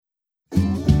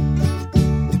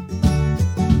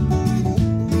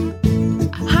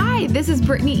this is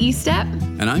Brittany Estep.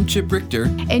 And I'm Chip Richter.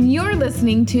 And you're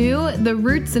listening to the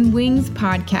Roots and Wings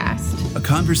podcast. A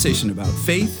conversation about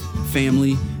faith,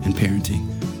 family, and parenting.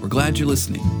 We're glad you're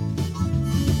listening.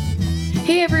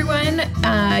 Hey everyone,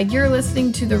 you're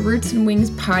listening to the Roots and Wings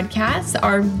podcast,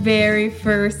 our very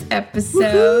first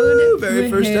episode. Woo-hoo, very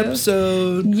first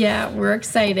episode. Yeah, we're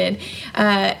excited.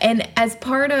 And as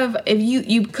part of, if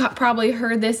you probably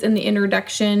heard this in the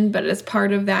introduction, but as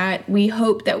part of that, we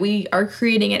hope that we are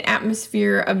creating an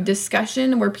atmosphere of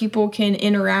discussion where people can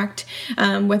interact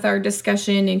with our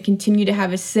discussion and continue to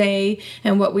have a say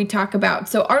in what we talk about.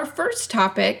 So our first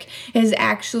topic is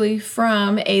actually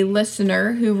from a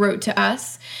listener who wrote to us.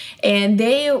 And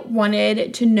they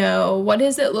wanted to know, what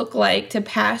does it look like to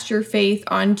pass your faith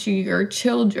on to your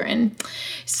children?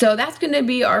 So that's going to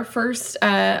be our first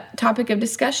topic of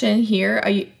discussion here.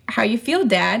 How you feel,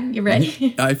 Dad? You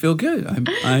ready? I feel good.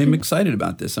 I'm excited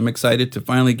about this. I'm excited to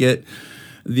finally get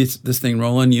this thing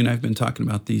rolling. You and I have been talking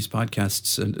about these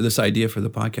podcasts and this idea for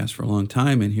the podcast for a long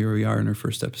time, and here we are in our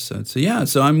first episode. So yeah,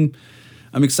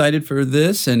 I'm excited for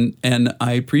this, and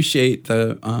I appreciate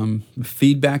the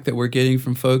feedback that we're getting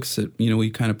from folks. That we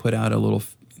kind of put out a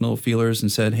little feelers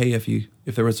and said, hey,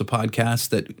 if there was a podcast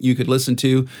that you could listen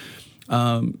to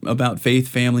about faith,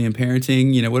 family, and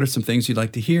parenting, what are some things you'd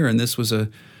like to hear? And this was a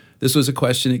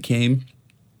question that came.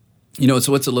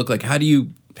 So what's it look like? How do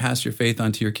you pass your faith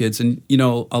on to your kids? And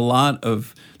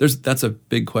that's a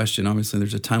big question. Obviously,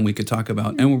 there's a ton we could talk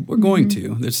about, and we're going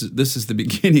to. This is the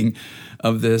beginning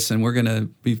of this, and we're going to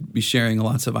be sharing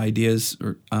lots of ideas.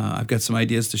 I've got some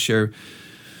ideas to share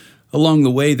along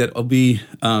the way that will be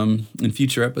in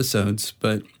future episodes.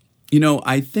 But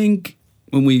I think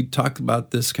when we talk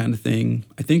about this kind of thing,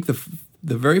 I think the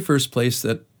very first place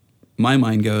that my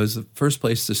mind goes, the first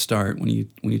place to start when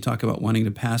you talk about wanting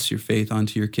to pass your faith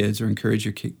onto your kids or encourage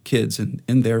your kids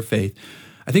in their faith,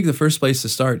 I think the first place to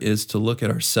start is to look at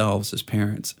ourselves as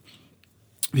parents,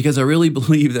 because I really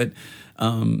believe that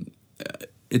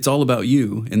it's all about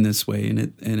you in this way, and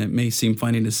it may seem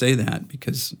funny to say that,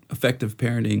 because effective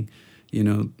parenting,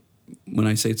 when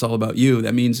I say it's all about you,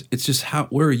 that means it's just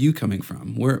where are you coming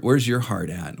from? Where's your heart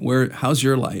at? How's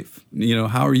your life?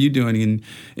 How are you doing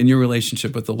in your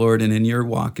relationship with the Lord and in your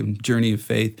walk and journey of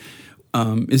faith?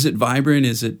 Is it vibrant?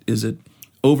 Is it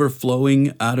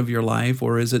overflowing out of your life,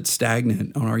 or is it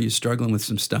stagnant? Or are you struggling with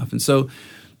some stuff? And so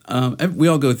we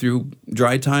all go through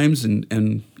dry times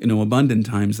and abundant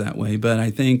times that way. But I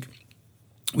think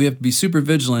we have to be super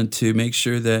vigilant to make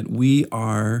sure that we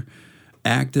are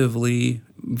actively,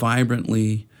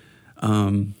 vibrantly,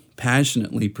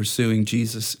 passionately pursuing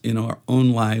Jesus in our own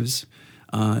lives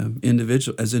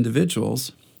as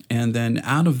individuals. And then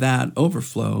out of that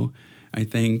overflow, I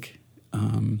think,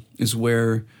 is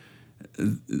where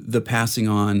the passing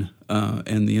on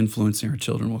and the influencing our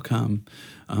children will come.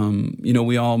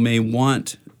 We all may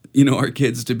want, our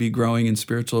kids to be growing in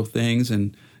spiritual things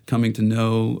and coming to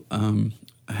know,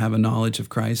 have a knowledge of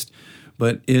Christ.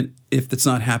 But if that's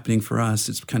not happening for us,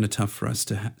 it's kind of tough for us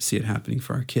to see it happening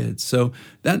for our kids. So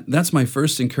that's my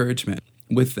first encouragement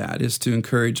with that, is to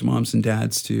encourage moms and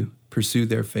dads to pursue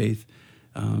their faith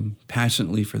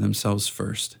passionately for themselves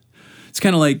first. It's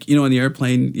kind of like, in the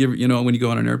airplane, when you go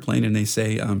on an airplane and they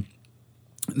say,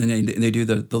 then they do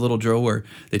the little drill where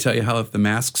they tell you how if the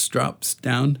mask drops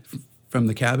down from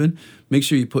the cabin, make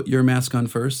sure you put your mask on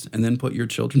first and then put your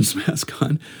children's mask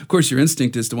on. Of course, your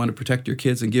instinct is to want to protect your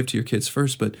kids and give to your kids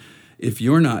first, but if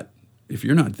you're not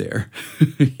there,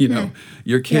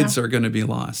 your kids are going to be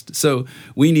lost. So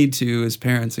we need to, as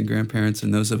parents and grandparents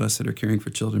and those of us that are caring for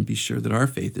children, be sure that our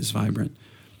faith is vibrant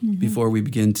before we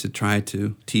begin to try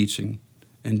to teach and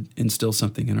instill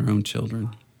something in our own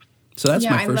children. So that's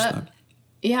my first thought.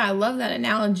 Yeah, I love that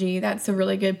analogy. That's a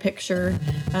really good picture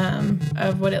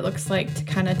of what it looks like to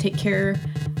kind of take care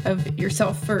of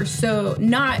yourself first. So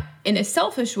not in a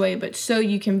selfish way, but so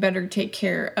you can better take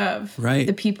care of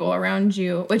the people around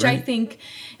you, which I think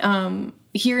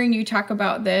hearing you talk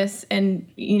about this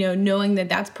and, knowing that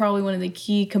that's probably one of the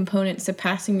key components to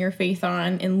passing your faith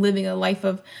on and living a life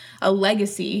of a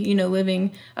legacy,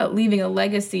 leaving a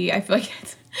legacy. I feel like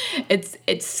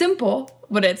it's simple,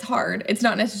 but it's hard. It's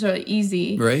not necessarily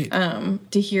easy to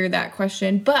hear that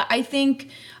question. But I think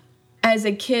as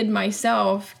a kid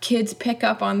myself, kids pick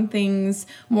up on things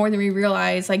more than we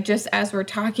realize. Like, just as we're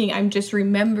talking, I'm just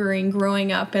remembering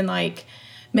growing up and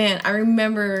man, I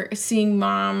remember seeing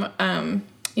Mom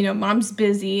Mom's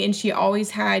busy, and she always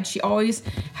had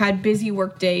busy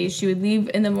work days. She would leave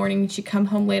in the morning, she'd come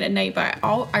home late at night. But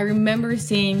I remember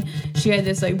seeing she had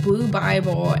this like blue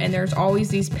Bible, and there's always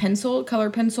these color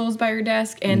pencils by her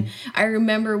desk. And I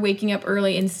remember waking up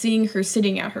early and seeing her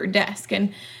sitting at her desk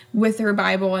and with her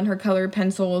Bible and her colored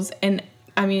pencils. And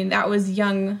I mean, that was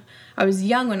young. I was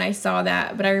young when I saw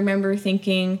that, but I remember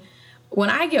thinking, when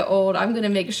I get old, I'm going to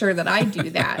make sure that I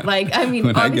do that. Like, I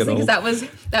mean, obviously, because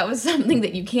that was something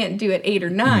that you can't do at 8 or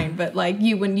 9, but like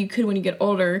when you get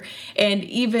older. And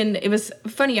even, it was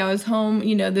funny, I was home,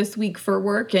 this week for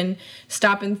work and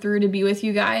stopping through to be with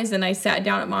you guys. And I sat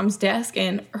down at Mom's desk,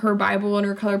 and her Bible and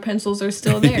her colored pencils are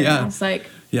still there. Yeah. And I was like,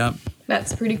 yeah,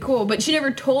 that's pretty cool. But she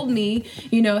never told me,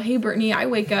 hey, Brittany, I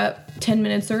wake up 10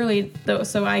 minutes early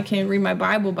so I can read my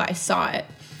Bible, but I saw it.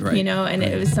 Right. And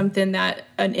it was something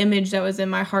an image that was in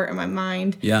my heart and my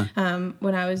mind. Yeah.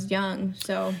 When I was young.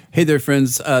 So. Hey there,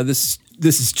 friends. This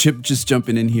is Chip just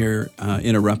jumping in here,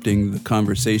 interrupting the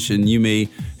conversation. You may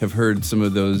have heard some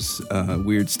of those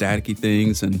weird staticky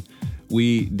things, and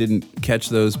we didn't catch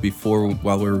those before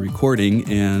while we were recording,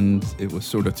 and it was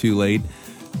sort of too late.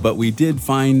 But we did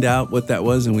find out what that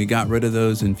was, and we got rid of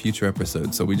those in future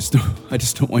episodes. So I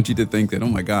just don't want you to think that, oh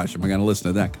my gosh, am I going to listen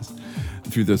to that? Because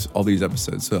through all these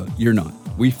episodes, so you're not.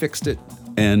 We fixed it,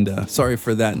 and sorry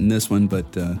for that in this one,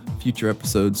 but future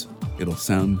episodes, it'll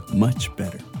sound much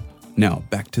better. Now,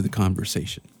 back to the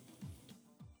conversation.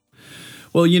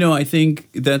 Well, I think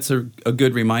that's a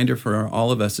good reminder for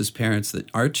all of us as parents that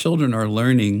our children are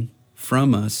learning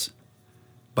from us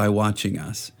by watching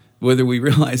us, whether we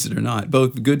realize it or not,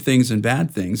 both good things and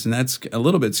bad things. And that's a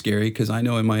little bit scary because I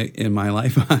know in my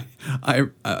life,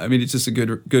 I mean, it's just a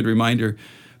good reminder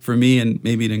for me, and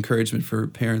maybe an encouragement for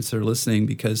parents that are listening,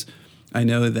 because I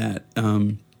know that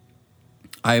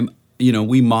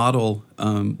we model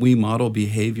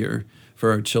behavior for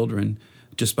our children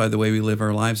just by the way we live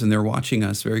our lives, and they're watching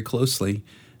us very closely.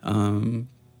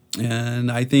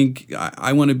 And I think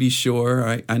I want to be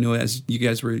sure. I know as you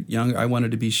guys were young, I wanted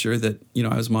to be sure that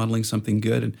I was modeling something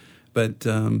good. But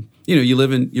you're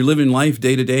living life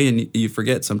day to day, and you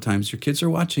forget sometimes your kids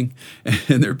are watching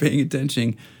and they're paying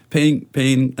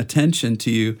attention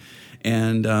to you,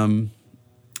 and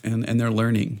they're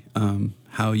learning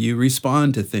how you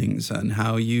respond to things and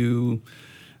how you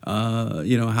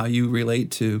how you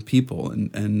relate to people,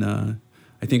 and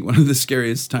I think one of the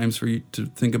scariest times for you to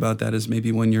think about that is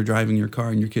maybe when you're driving your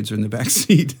car and your kids are in the back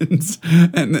seat, and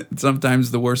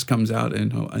sometimes the worst comes out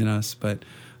in us, but.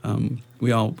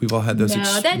 We've all had those.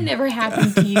 No, that never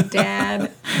happened to you,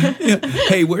 Dad. Yeah.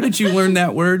 Hey, where did you learn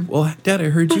that word? Well, Dad, I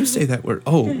heard you say that word.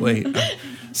 Oh, wait.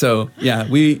 So yeah,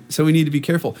 we need to be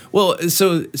careful. Well,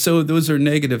 so those are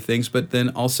negative things, but then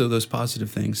also those positive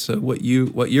things. So what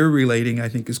you're relating, I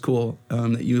think, is cool.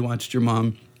 That you watched your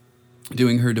mom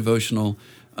doing her devotional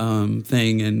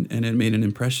thing, and it made an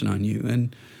impression on you.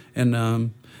 And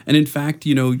in fact,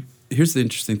 here's the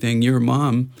interesting thing: your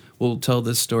mom will tell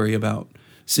this story about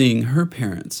seeing her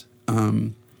parents,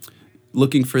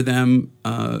 looking for them,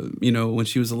 when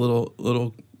she was a little,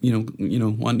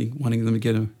 wanting them to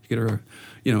get her,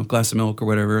 a glass of milk or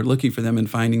whatever, looking for them and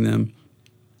finding them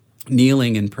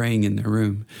kneeling and praying in their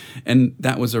room. And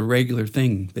that was a regular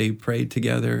thing. They prayed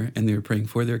together, and they were praying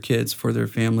for their kids, for their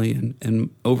family.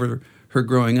 And over her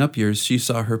growing up years, she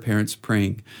saw her parents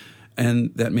praying,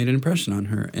 and that made an impression on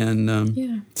her.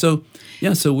 And so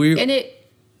we.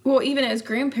 Well, even as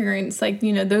grandparents,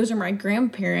 those are my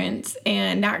grandparents,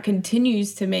 and that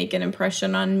continues to make an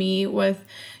impression on me with,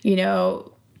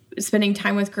 spending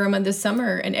time with Grandma this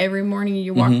summer, and every morning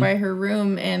you walk by her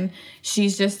room and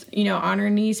she's just, on her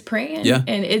knees praying. Yeah.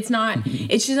 And she's not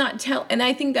and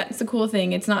I think that's the cool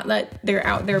thing. It's not that they're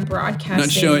out there broadcasting. Not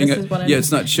showing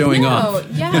it's not showing off.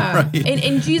 Yeah. Right.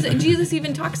 And Jesus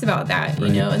even talks about that,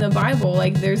 in the Bible.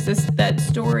 Like there's that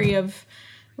story of,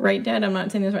 right, Dad? I'm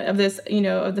not saying this right. Of this,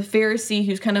 of the Pharisee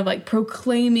who's kind of like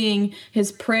proclaiming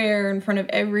his prayer in front of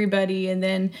everybody, and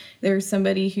then there's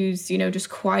somebody who's,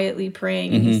 just quietly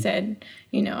praying, and he said,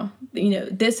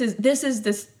 this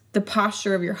is the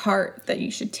posture of your heart that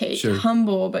you should take, sure.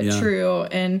 Humble but true,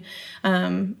 and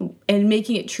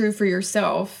making it true for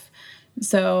yourself,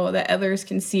 so that others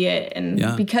can see it,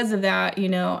 and because of that,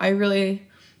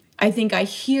 I think I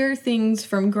hear things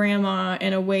from Grandma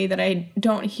in a way that I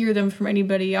don't hear them from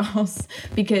anybody else,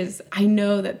 because I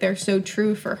know that they're so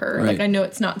true for her. Right. Like I know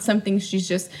it's not something she's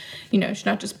just, she's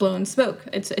not just blowing smoke.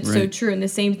 It's right. So true. And the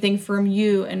same thing from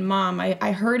you and Mom.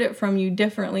 I heard it from you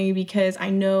differently because I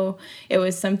know it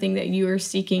was something that you were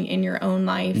seeking in your own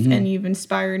life, and you've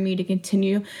inspired me to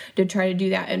continue to try to do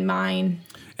that in mine.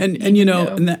 And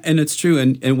and it's true.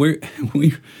 And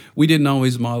we didn't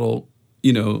always model,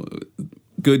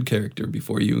 good character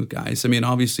before you guys. I mean,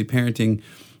 obviously parenting,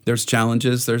 there's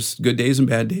challenges, there's good days and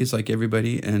bad days like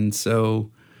everybody. And so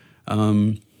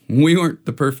we aren't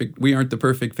the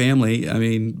perfect family. I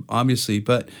mean, obviously,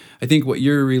 but I think what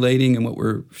you're relating and what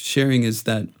we're sharing is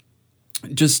that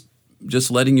just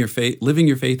living your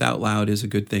faith out loud is a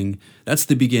good thing. That's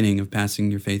the beginning of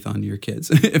passing your faith on to your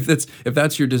kids. if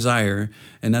that's your desire,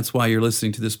 and that's why you're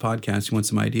listening to this podcast, you want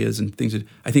some ideas and things.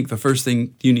 I think the first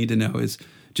thing you need to know is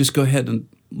just go ahead and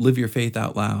live your faith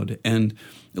out loud and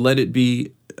let it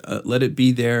be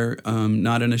there,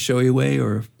 not in a showy way,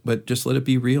 but just let it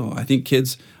be real. I think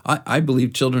kids, I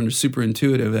believe children are super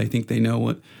intuitive. I think they know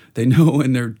when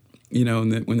they're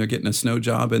when they're getting a snow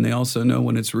job, and they also know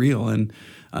when it's real. And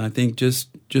I think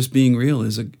just being real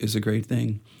is a great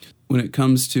thing. When it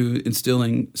comes to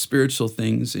instilling spiritual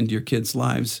things into your kids'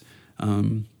 lives,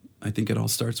 I think it all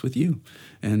starts with you,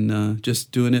 and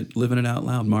just doing it, living it out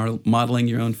loud, modeling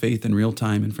your own faith in real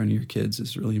time in front of your kids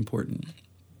is really important.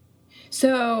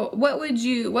 So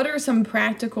what are some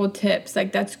practical tips?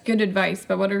 Like, that's good advice,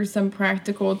 but what are some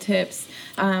practical tips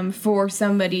for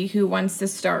somebody who wants to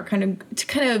start kind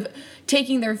of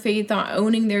taking their faith on,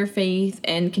 owning their faith,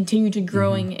 and continue to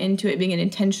growing into it, being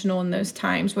intentional in those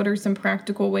times? What are some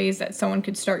practical ways that someone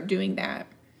could start doing that?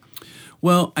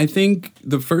 Well, I think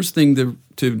the first thing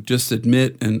to just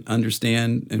admit and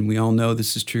understand, and we all know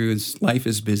this is true, is life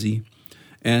is busy.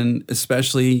 And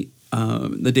especially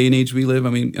the day and age we live. I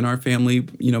mean, in our family,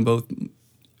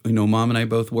 Mom and I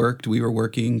both worked. We were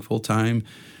working full time.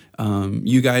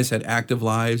 You guys had active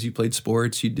lives. You played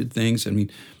sports. You did things. I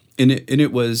mean,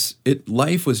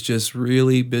 life was just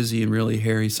really busy and really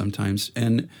hairy sometimes.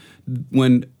 And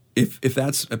if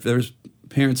there's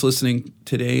parents listening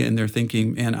today and they're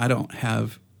thinking, man,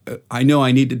 I know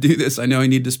I need to do this. I know I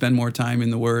need to spend more time in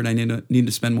the Word. I need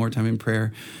to spend more time in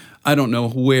prayer. I don't know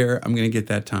where I'm going to get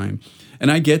that time. And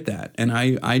I get that. And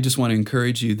I just want to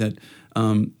encourage you that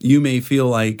you may feel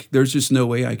like there's just no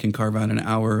way I can carve out an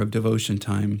hour of devotion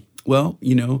time. Well,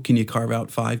 can you carve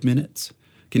out 5 minutes?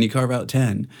 Can you carve out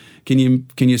 10? Can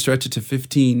you stretch it to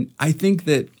 15? I think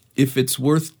that this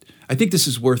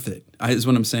is worth it, is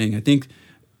what I'm saying. I think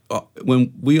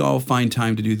when we all find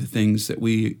time to do the things that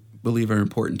we believe are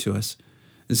important to us.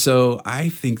 And so I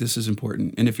think this is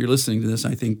important. And if you're listening to this,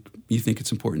 I think you think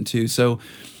it's important too. So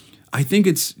I think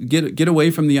it's get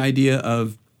away from the idea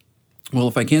of, well,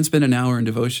 if I can't spend an hour in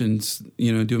devotions,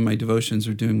 doing my devotions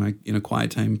or doing my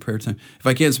quiet time, prayer time, if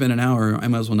I can't spend an hour, I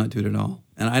might as well not do it at all.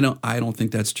 And I don't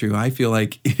think that's true. I feel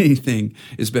like anything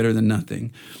is better than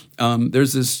nothing.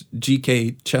 There's this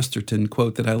G.K. Chesterton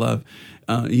quote that I love.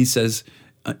 He says,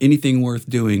 anything worth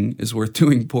doing is worth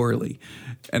doing poorly.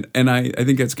 And I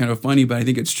think that's kind of funny, but I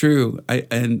think it's true. I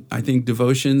think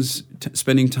devotions,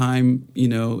 spending time,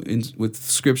 with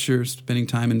Scripture, spending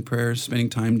time in prayer, spending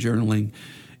time journaling,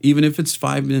 even if it's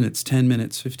 5 minutes, 10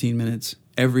 minutes, 15 minutes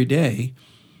every day,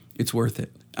 it's worth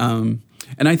it. And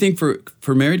I think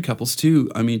for married couples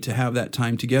too, I mean, to have that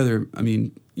time together, I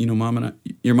mean, your mom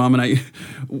and I,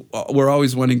 we're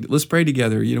always wanting, let's pray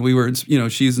together. We were,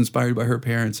 she's inspired by her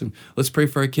parents, and let's pray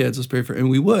for our kids. And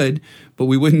we would, but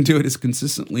we wouldn't do it as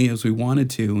consistently as we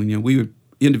wanted to. And, we would,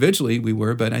 individually we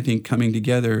were, but I think coming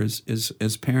together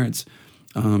as parents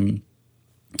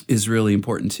is really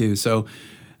important too. So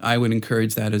I would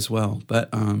encourage that as well.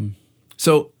 But,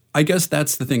 so I guess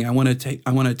that's the thing. I want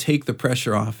to take the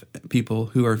pressure off people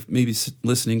who are maybe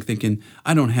listening, thinking,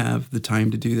 I don't have the time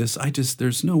to do this.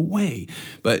 There's no way.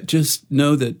 But just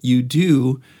know that you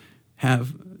do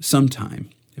have some time,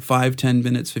 5, 10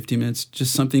 minutes, 15 minutes,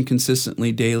 just something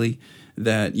consistently daily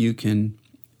that you can,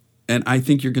 and I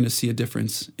think you're going to see a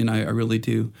difference. And I really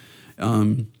do.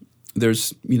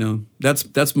 There's, that's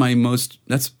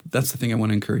the thing I want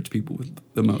to encourage people with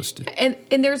the most. And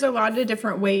there's a lot of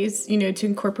different ways, to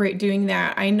incorporate doing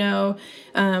that. I know,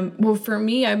 for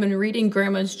me, I've been reading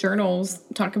Grandma's journals,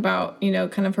 talk about,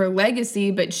 kind of her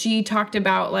legacy, but she talked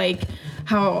about like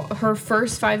how her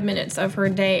first 5 minutes of her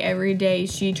day, every day,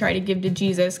 she tried to give to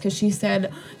Jesus. Cause she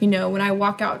said, when I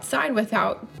walk outside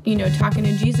without, talking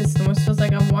to Jesus, it almost feels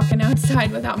like I'm walking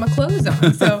outside without my clothes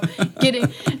on. So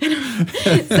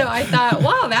so I thought,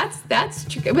 wow, that's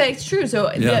true. But it's true.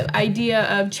 So yeah. The idea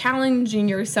of challenging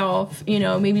yourself,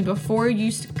 maybe before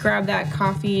you grab that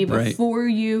coffee, before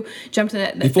you jump to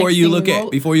that before you look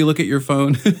at your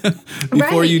phone,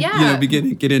 before you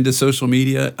get into social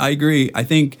media. I agree. I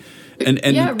think.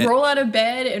 And roll out of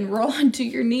bed and roll onto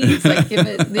your knees. Like give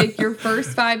it like your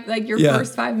first 5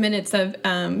 minutes of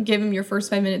give them your first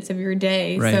 5 minutes of your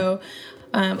day. Right. So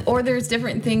Or there's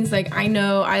different things, like I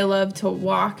know I love to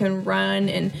walk and run,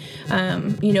 and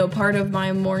part of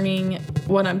my morning,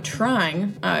 what I'm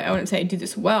trying, I wouldn't say I do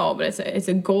this well, but it's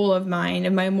a goal of mine,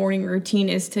 and my morning routine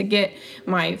is to get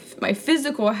my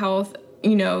physical health,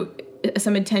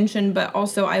 some attention, but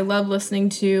also I love listening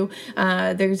to,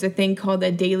 there's a thing called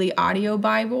the Daily Audio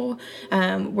Bible,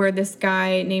 where this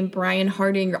guy named Brian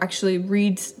Harding actually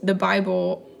reads the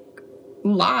Bible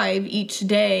live each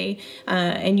day,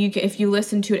 and if you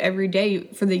listen to it every day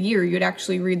for the year, you'd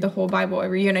actually read the whole Bible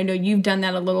every year. And I know you've done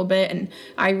that a little bit, and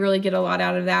I really get a lot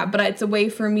out of that. But it's a way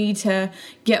for me to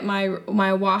get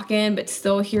my walk in, but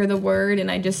still hear the word, and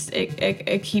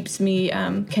it keeps me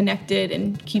connected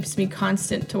and keeps me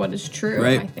constant to what is true.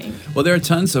 Right. I think. Well, there are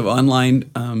tons of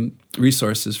online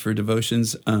resources for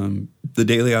devotions. The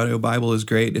Daily Audio Bible is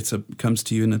great. It comes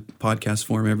to you in a podcast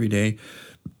form every day.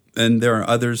 And there are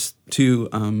others too.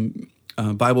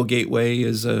 Bible Gateway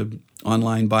is a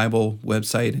online Bible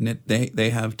website, and they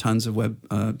have tons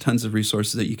of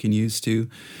resources that you can use too.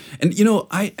 And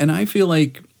I feel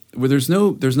like there's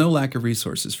no lack of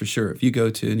resources for sure. If you go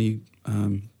to any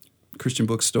Christian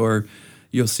bookstore,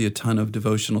 you'll see a ton of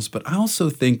devotionals. But I also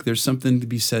think there's something to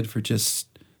be said for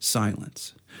just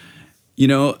silence.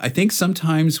 I think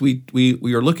sometimes we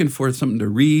are looking for something to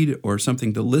read or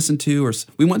something to listen to, or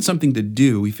we want something to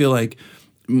do. We feel like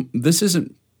this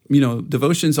isn't,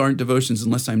 devotions aren't devotions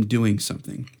unless I'm doing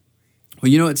something.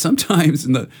 Well, sometimes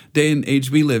in the day and age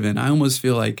we live in, I almost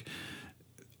feel like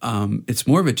it's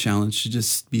more of a challenge to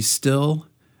just be still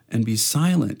and be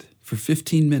silent for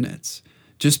 15 minutes.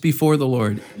 Just before the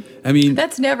Lord. I mean,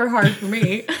 that's never hard for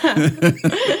me.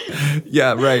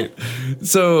 Yeah, right.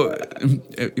 So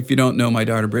if you don't know my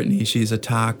daughter, Brittany, she's a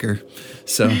talker.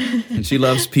 And she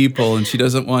loves people, and she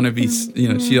doesn't want to be,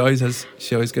 she always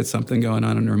gets something going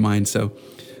on in her mind. So,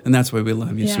 and that's why we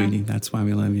love you, sweetie. That's why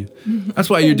we love you. That's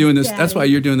why you're doing this. Daddy. That's why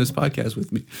you're doing this podcast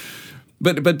with me.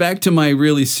 But back to my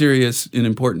really serious and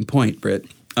important point, Britt.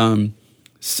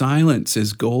 Silence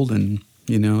is golden.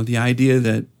 The idea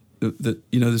that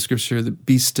the scripture that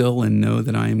be still and know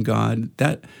that I am God,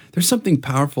 that there's something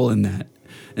powerful in that.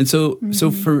 And so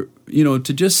for, to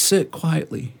just sit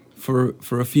quietly for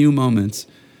a few moments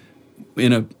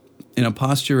in a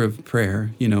posture of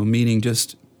prayer, meaning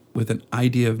just with an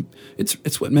idea of,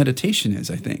 it's what meditation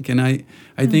is, I think. And I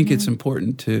think it's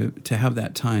important to have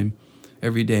that time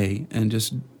every day and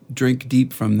just drink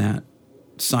deep from that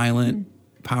silent,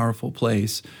 powerful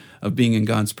place of being in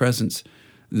God's presence.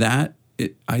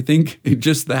 I think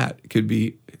just that could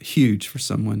be huge for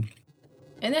someone.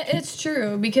 And it's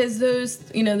true, because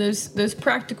those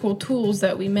practical tools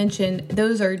that we mentioned,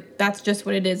 that's just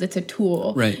what it is. It's a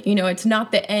tool. Right. It's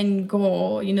not the end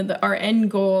goal. Our end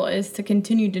goal is to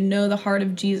continue to know the heart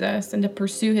of Jesus and to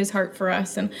pursue his heart for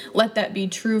us, and let that be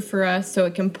true for us so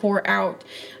it can pour out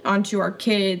onto our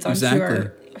kids, onto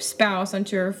our spouse,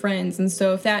 onto our friends. And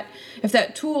so if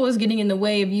that tool is getting in the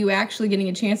way of you actually getting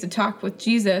a chance to talk with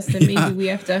Jesus, then maybe we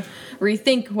have to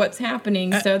rethink what's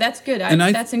happening. So that's good.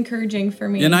 That's encouraging for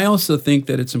me. And I also think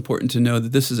that it's important to know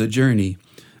that this is a journey.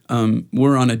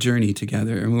 We're on a journey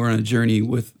together, and we're on a journey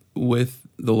with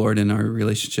the Lord in our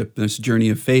relationship. This journey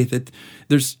of faith.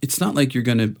 It's not like you're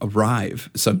going to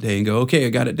arrive someday and go, okay, I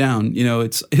got it down.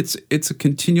 It's a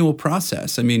continual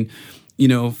process. I mean,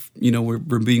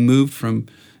 we're being moved from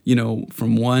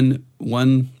one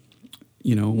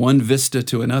vista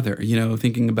to another,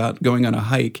 thinking about going on a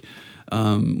hike.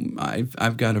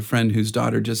 I've got a friend whose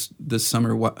daughter just this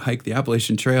summer hiked the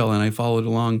Appalachian Trail, and I followed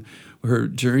along her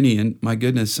journey, and my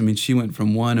goodness, I mean, she went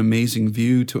from one amazing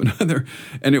view to another,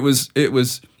 and it was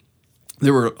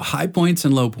there were high points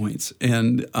and low points.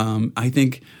 And I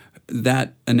think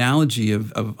that analogy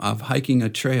of hiking a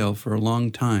trail for a long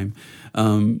time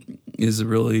is a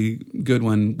really good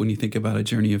one when you think about a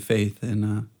journey of faith.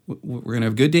 And we're going to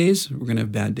have good days. We're going to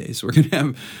have bad days. We're going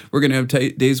to have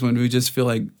days when we just feel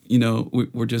like,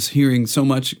 we're just hearing so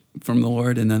much from the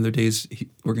Lord, and other days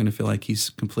we're going to feel like he's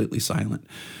completely silent.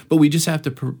 But we just have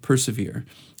to persevere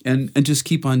and just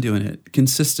keep on doing it,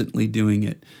 consistently doing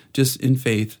it, just in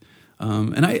faith.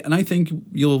 And I think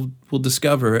we'll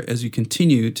discover as you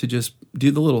continue to just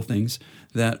do the little things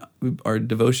that our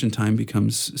devotion time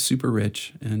becomes super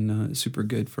rich and super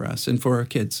good for us and for our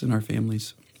kids and our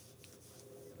families.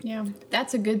 Yeah,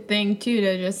 that's a good thing too,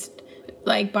 to just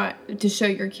to show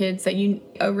your kids that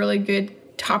a really good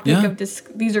topic of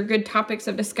these are good topics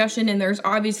of discussion. And there's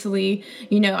obviously,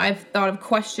 I've thought of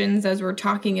questions as we're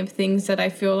talking of things that I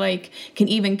feel like can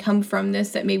even come from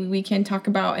this that maybe we can talk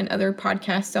about in other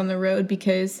podcasts down the road,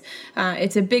 because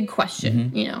it's a big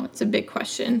question. It's a big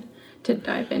question to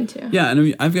dive into. Yeah, and I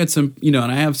mean, I've got some, and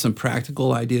I have some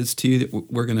practical ideas too that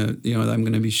we're gonna, that I'm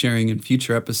gonna be sharing in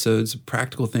future episodes.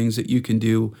 Practical things that you can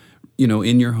do,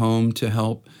 in your home to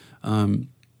help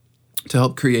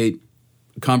create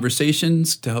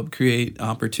conversations, to help create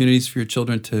opportunities for your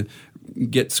children to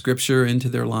get Scripture into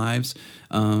their lives,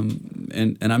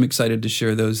 and I'm excited to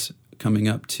share those coming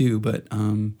up too. But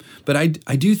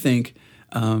I do think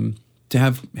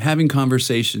having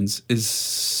conversations is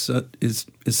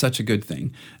such a good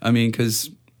thing. I mean, because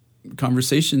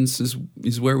conversations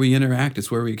is where we interact. It's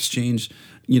where we exchange,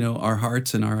 our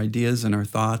hearts and our ideas and our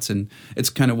thoughts. And it's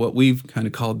kind of what we've kind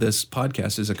of called this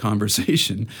podcast is a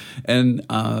conversation. And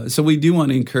so we do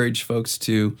want to encourage folks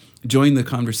to join the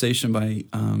conversation by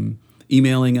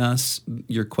emailing us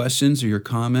your questions or your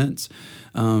comments.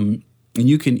 And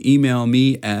you can email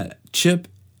me at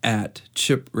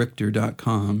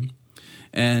chip@chiprichter.com.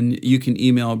 And you can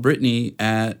email Brittany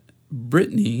at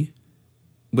Brittany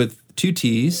with 2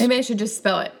 T's. Maybe I should just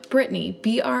spell it. Brittany,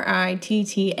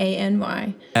 BRITTANY.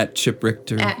 At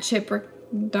chiprichter. At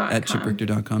chiprichter.com. At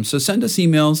chiprichter.com. So send us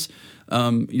emails,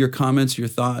 your comments, your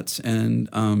thoughts, and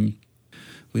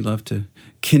we'd love to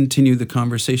continue the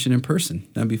conversation in person.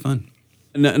 That'd be fun.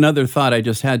 Another thought I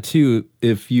just had too,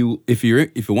 if you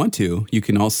want to, you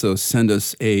can also send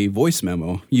us a voice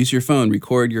memo. Use your phone,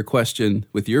 record your question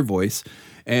with your voice,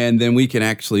 and then we can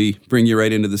actually bring you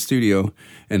right into the studio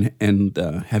and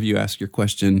have you ask your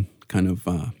question kind of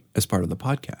as part of the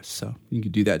podcast. So you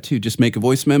can do that too. Just make a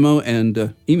voice memo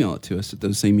and email it to us at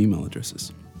those same email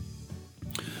addresses.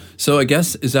 So I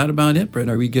guess, is that about it, Brett?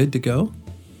 Are we good to go?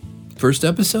 First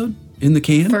episode? In the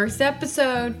can? First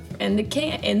episode in the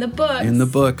can, in the books. In the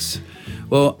books.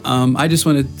 Well, I just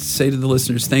want to say to the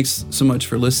listeners, thanks so much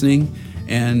for listening.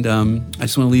 And I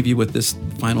just want to leave you with this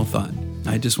final thought.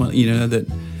 I just want you to know that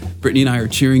Brittany and I are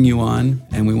cheering you on,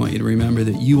 and we want you to remember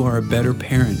that you are a better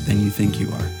parent than you think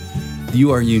you are.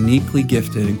 You are uniquely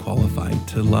gifted and qualified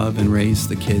to love and raise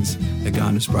the kids that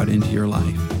God has brought into your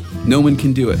life. No one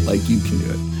can do it like you can do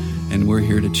it. And we're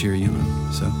here to cheer you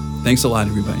on. So thanks a lot,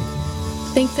 everybody.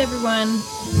 Thanks, everyone.